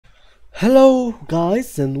Hello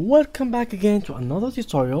guys, and welcome back again to another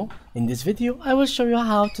tutorial. In this video I will show you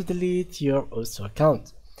how to delete your OSO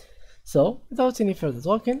account. So without any further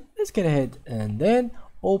talking, let's get ahead and then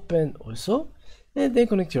open OSO and then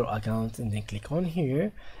connect your account and then click on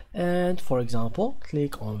here, and for example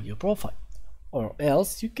click on view profile, or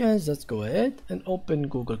else you can just go ahead and open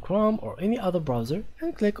Google Chrome or any other browser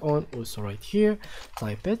and click on OSO right here,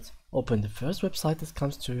 type it, open the first website that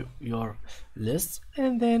comes to your list,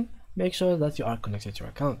 and then make sure that you are connected to your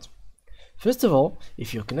account. First of all,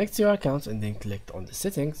 if you connect to your account and then click on the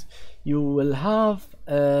settings, you will have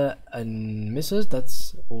a message that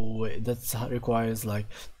requires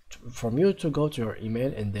from you to go to your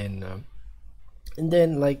email and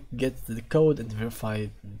then like get the code and verify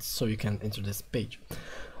it so you can enter this page.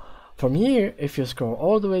 From here, if you scroll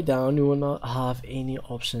all the way down, you will not have any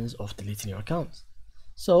options of deleting your account.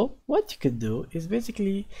 So what you could do is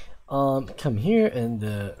basically come here and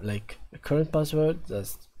current password,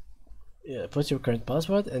 just put your current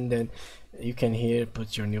password, and then you can here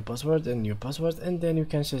put your new password, and then you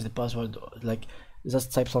can change the password, like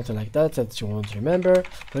just type something like that you want to remember,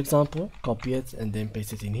 for example, copy it and then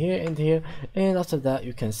paste it in here and here, and after that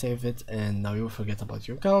you can save it, and now you will forget about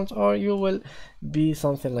your account, or you will be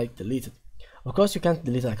something like deleted. Of course, you can't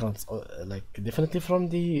delete accounts definitely from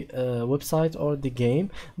the website or the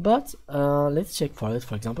game, but let's check for it.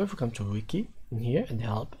 For example, if we come to wiki in here and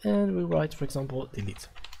help, and we write, for example, delete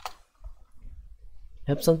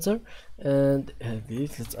help center and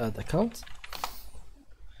delete, let's add account,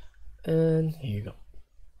 and here you go.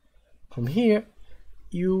 From here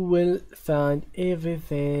you will find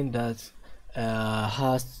everything that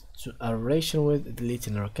has a relation with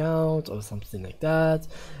deleting your account or something like that.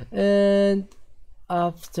 And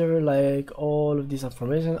after all of this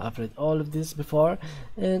information, I've read all of this before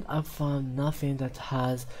and I found nothing that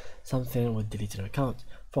has something with deleting your account.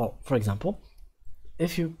 For example,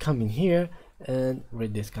 if you come in here and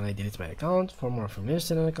read this, can I delete my account? For more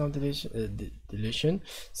information on account deletion,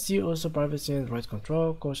 see also privacy and right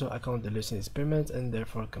control. Caution, account deletion is permanent and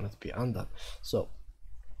therefore cannot be undone. So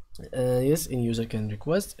yes, any user can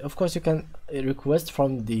request. Of course, you can request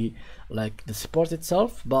from the support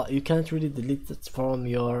itself, but you can't really delete it from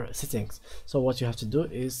your settings. So what you have to do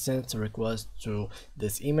is send a request to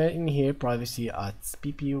this email in here,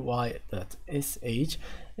 privacy@ppy.sh,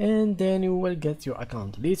 and then you will get your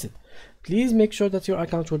account deleted. Please make sure that your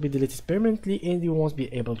account will be deleted permanently and you won't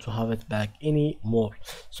be able to have it back anymore.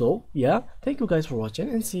 So yeah, thank you guys for watching,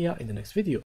 and see ya in the next video.